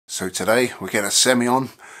So today we're getting a semi on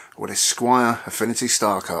with a Squier Affinity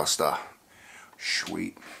Starcaster.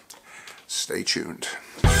 Sweet. Stay tuned.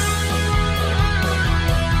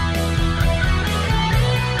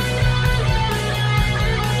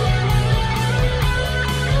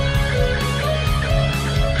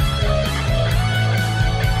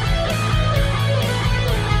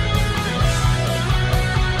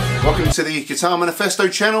 Welcome to the Guitar Manifesto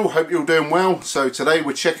channel, hope you're all doing well. So today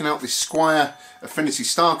we're checking out the Squier Affinity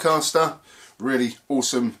Starcaster, really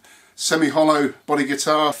awesome semi-hollow body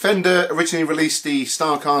guitar. Fender originally released the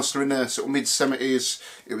Starcaster in the sort of mid-70s.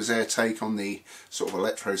 It was their take on the sort of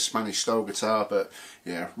electro Spanish style guitar, but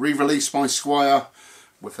yeah, re-released by Squier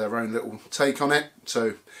with their own little take on it.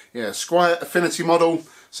 So yeah, Squier Affinity model,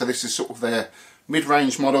 so this is sort of their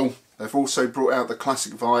mid-range model. They've also brought out the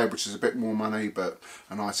classic vibe, which is a bit more money, but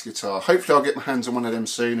a nice guitar. Hopefully I'll get my hands on one of them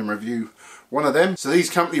soon and review one of them. So these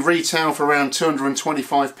currently retail for around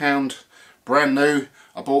 £225, brand new.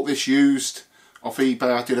 I bought this used off eBay.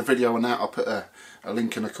 I did a video on that. I'll put a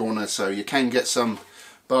link in the corner, so you can get some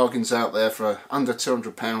bargains out there for under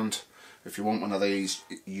 £200 if you want one of these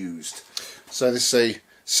used. So this is a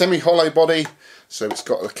semi-hollow body, so it's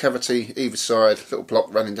got a cavity either side, little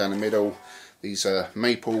block running down the middle. These are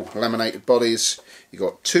maple laminated bodies. You've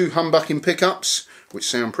got two humbucking pickups, which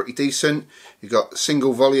sound pretty decent. You've got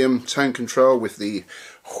single volume tone control with the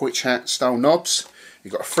witch hat style knobs.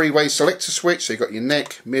 You've got a three-way selector switch, so you've got your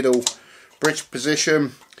neck, middle, bridge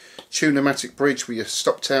position, tune-o-matic bridge with your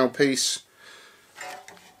stop tail piece.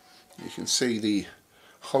 You can see the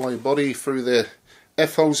hollow body through the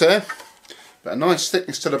F-holes there. But a nice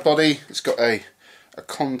thickness to the body. It's got a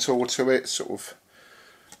contour to it, sort of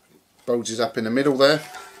bulges up in the middle there,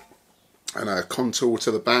 and a contour to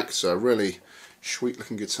the back, so a really sweet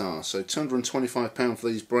looking guitar. So £225 for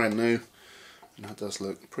these, brand new, and that does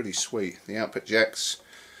look pretty sweet. The output jacks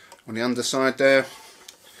on the underside there.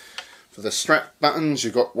 For the strap buttons,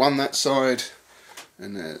 you've got one that side,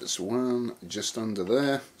 and there's one just under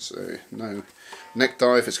there, so no neck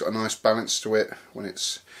dive. It's got a nice balance to it when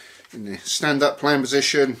it's in the stand-up playing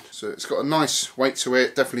position, so it's got a nice weight to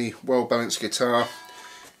it, definitely well balanced guitar.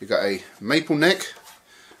 You've got a maple neck,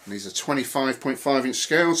 and these are 25.5 inch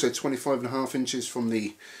scale, so 25.5 inches from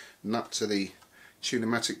the nut to the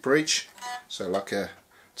tune-o-matic bridge. So like a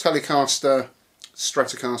Telecaster,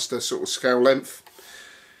 Stratocaster sort of scale length.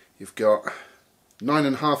 You've got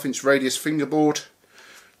 9.5 inch radius fingerboard,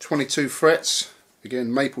 22 frets,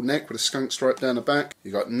 again maple neck with a skunk stripe down the back.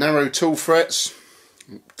 You've got narrow tool frets,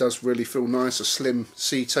 it does really feel nice, a slim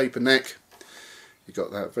C-taper neck. You've got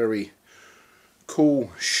that very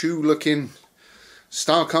cool shoe looking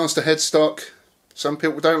Starcaster headstock. Some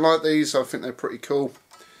people don't like these, I think they're pretty cool.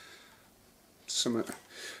 Something a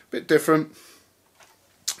bit different,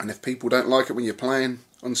 and if people don't like it when you're playing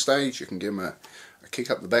on stage, you can give them a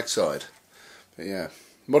kick up the backside. But yeah,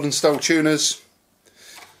 modern style tuners,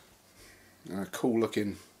 cool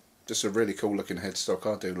looking, just a really cool looking headstock.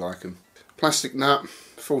 I do like them. Plastic nut,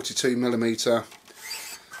 42mm,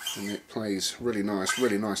 and it plays really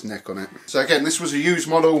nice neck on it. So again, this was a used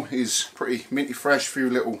model, is pretty minty fresh, few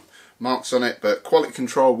little marks on it, but quality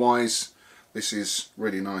control wise, this is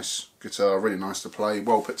really nice guitar, really nice to play,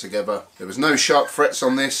 well put together. There was no sharp frets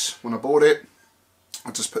on this when I bought it.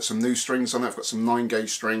 I just put some new strings on it. I've got some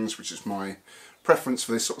 9-gauge strings, which is my preference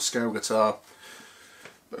for this sort of scale guitar.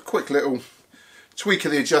 But a quick little tweak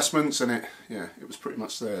of the adjustments, and it was pretty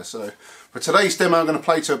much there. So for today's demo, I'm going to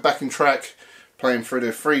play to a backing track, playing through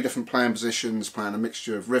the 3 different playing positions, playing a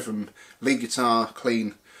mixture of rhythm, lead guitar,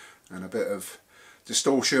 clean, and a bit of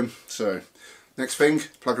distortion. So next thing,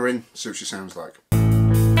 plug her in, see what she sounds like.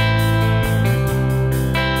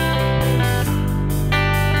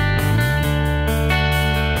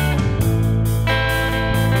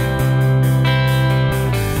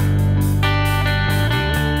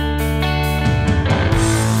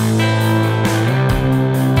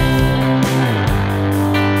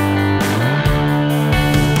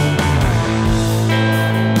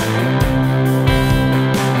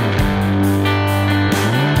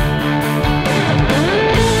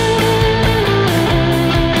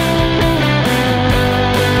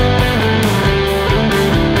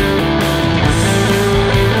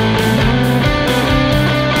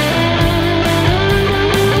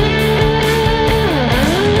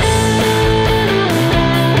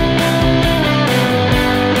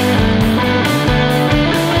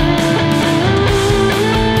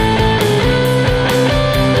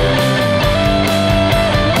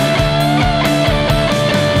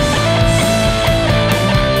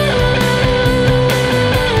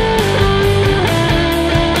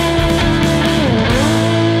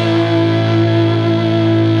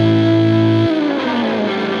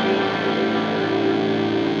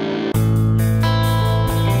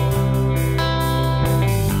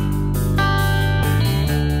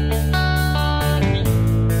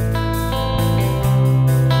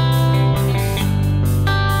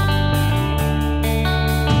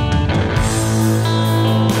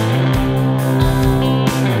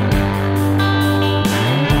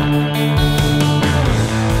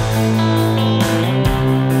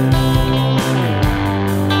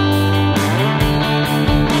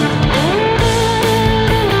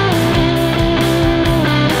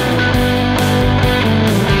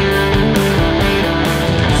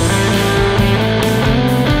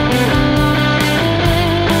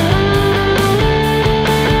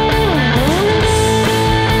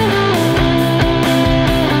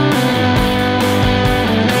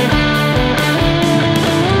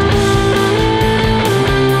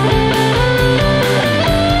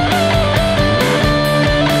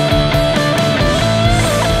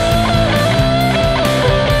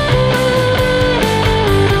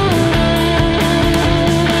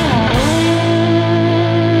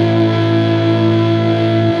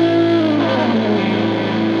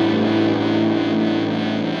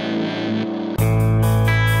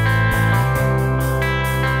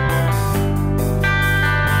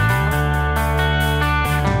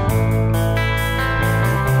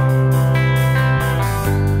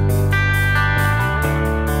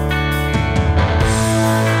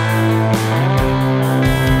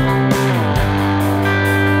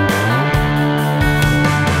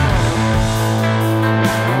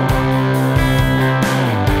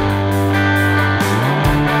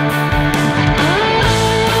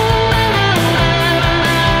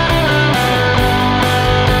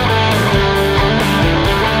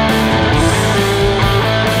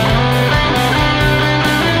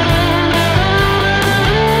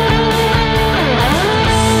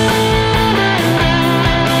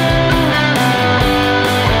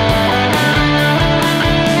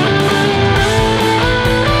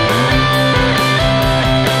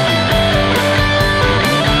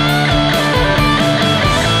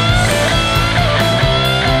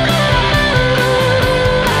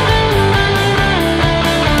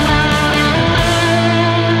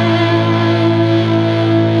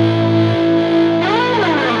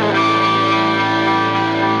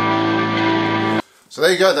 So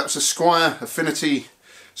there you go, that was a Squier Affinity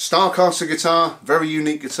Starcaster guitar, very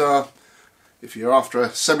unique guitar. If you're after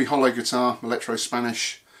a semi-hollow guitar,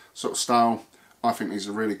 electro-Spanish sort of style, I think these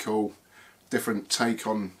are really cool. Different take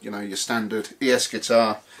on, you know, your standard ES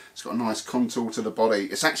guitar. It's got a nice contour to the body.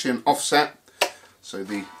 It's actually an offset, so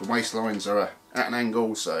the waist lines are at an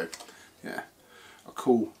angle, so yeah, a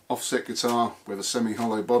cool offset guitar with a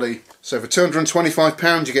semi-hollow body. So for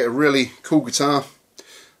 £225 you get a really cool guitar.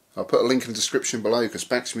 I'll put a link in the description below because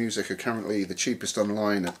Bax Music are currently the cheapest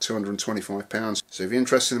online at £225. So if you're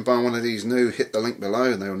interested in buying one of these new, hit the link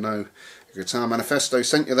below and they'll know Guitar Manifesto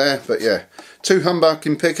sent you there. But yeah, 2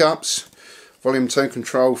 humbucking pickups, volume tone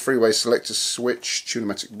control, freeway selector switch,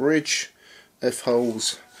 Tune-o-matic bridge,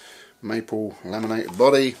 F-holes, maple laminated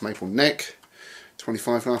body, maple neck,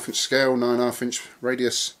 25.5 inch scale, 9.5 inch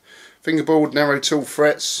radius, fingerboard, narrow tool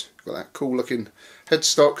frets, got that cool looking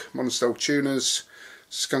headstock, modern style tuners,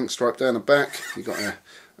 skunk stripe down the back, you've got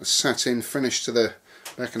a satin finish to the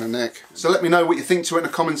back of the neck. So let me know what you think to it in the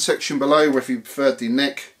comments section below, or if you preferred the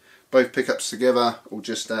neck, both pickups together, or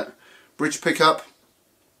just that bridge pickup.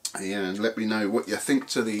 And let me know what you think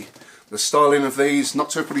to the styling of these. Not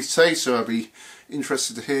to everybody's taste, so I'll be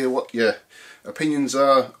interested to hear what your opinions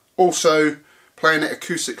are. Also, playing it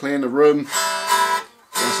acoustically in the room,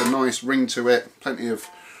 there's a nice ring to it, plenty of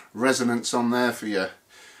resonance on there for your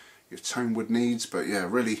tone wood needs. But yeah,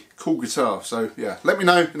 really cool guitar. So yeah, let me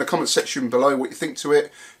know in the comment section below what you think to it.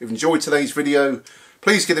 If you've enjoyed today's video,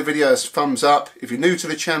 please give the video a thumbs up. If you're new to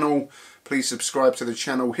the channel, please subscribe to the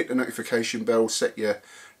channel, hit the notification bell, set your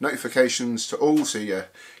notifications to all so you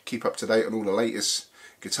keep up to date on all the latest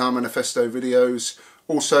Guitar Manifesto videos.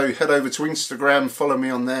 Also head over to Instagram, follow me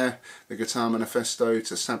on there, the Guitar Manifesto,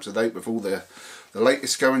 to stay up to date with all the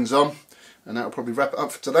latest goings on. And that'll probably wrap it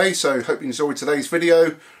up for today. So hope you enjoyed today's video,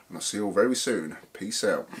 and I'll see you all very soon. Peace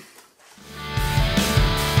out.